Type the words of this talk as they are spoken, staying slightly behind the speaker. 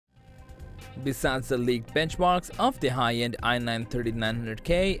Besides the leaked benchmarks of the high-end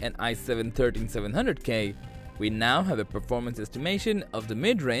i9-13900K and i7-13700K, we now have a performance estimation of the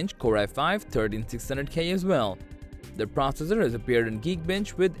mid-range Core i5-13600K as well. The processor has appeared in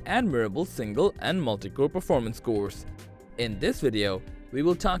Geekbench with admirable single and multi-core performance scores. In this video, we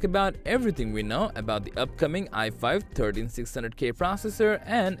will talk about everything we know about the upcoming i5-13600K processor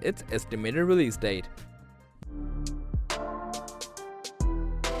and its estimated release date.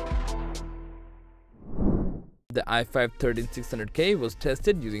 The i5-13600K was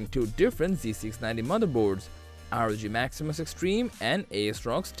tested using two different Z690 motherboards, ROG Maximus Extreme and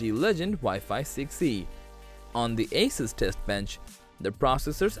ASRock Steel Legend Wi-Fi 6E. On the Asus test bench, the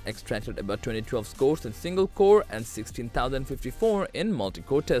processors extracted about 2012 scores in single-core and 16,054 in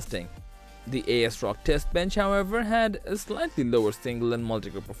multi-core testing. The ASRock test bench, however, had a slightly lower single and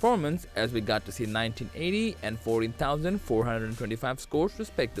multi-core performance, as we got to see 1980 and 14,425 scores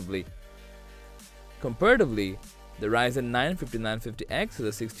respectively. Comparatively, the Ryzen 9 5950X has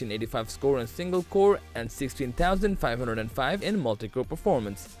a 1685 score in single-core and 16,505 in multi-core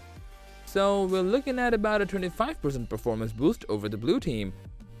performance. So we're looking at about a 25% performance boost over the blue team.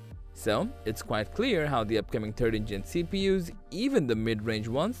 So it's quite clear how the upcoming 13th gen CPUs, even the mid-range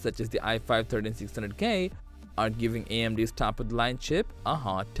ones such as the i5-13600K, are giving AMD's top-of-the-line chip a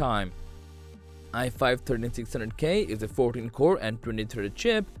hard time. i5-13600K is a 14-core and 20-threaded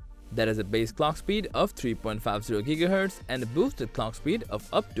chip that has a base clock speed of 3.50 GHz and a boosted clock speed of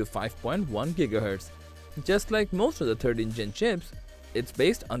up to 5.1 GHz. Just like most of the 13th gen chips, it's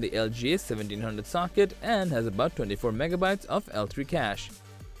based on the LGA 1700 socket and has about 24 MB of L3 cache.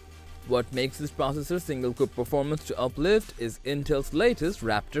 What makes this processor single-core performance to uplift is Intel's latest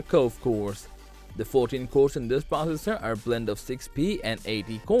Raptor Cove cores. The 14 cores in this processor are a blend of 6P and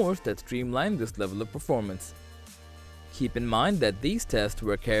 8E cores that streamline this level of performance. Keep in mind that these tests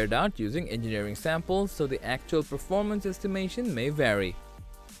were carried out using engineering samples, so the actual performance estimation may vary.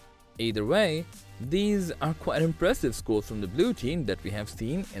 Either way, these are quite impressive scores from the blue team that we have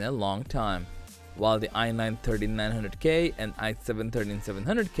seen in a long time. While the i9-13900K and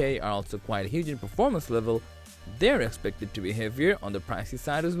i7-13700K are also quite huge in performance level, they're expected to be heavier on the pricey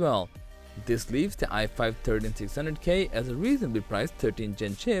side as well. This leaves the i5-13600K as a reasonably priced 13th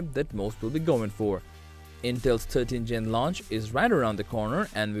gen chip that most will be going for. Intel's 13th gen launch is right around the corner,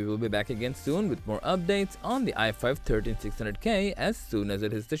 and we will be back again soon with more updates on the i5-13600K as soon as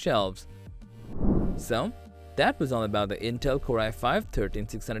it hits the shelves. So, that was all about the Intel Core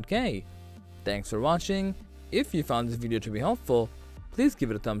i5-13600K. Thanks for watching. If you found this video to be helpful, please give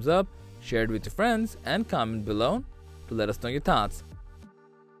it a thumbs up, share it with your friends, and comment below to let us know your thoughts.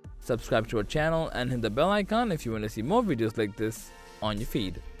 Subscribe to our channel and hit the bell icon if you want to see more videos like this on your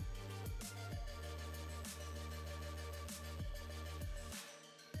feed.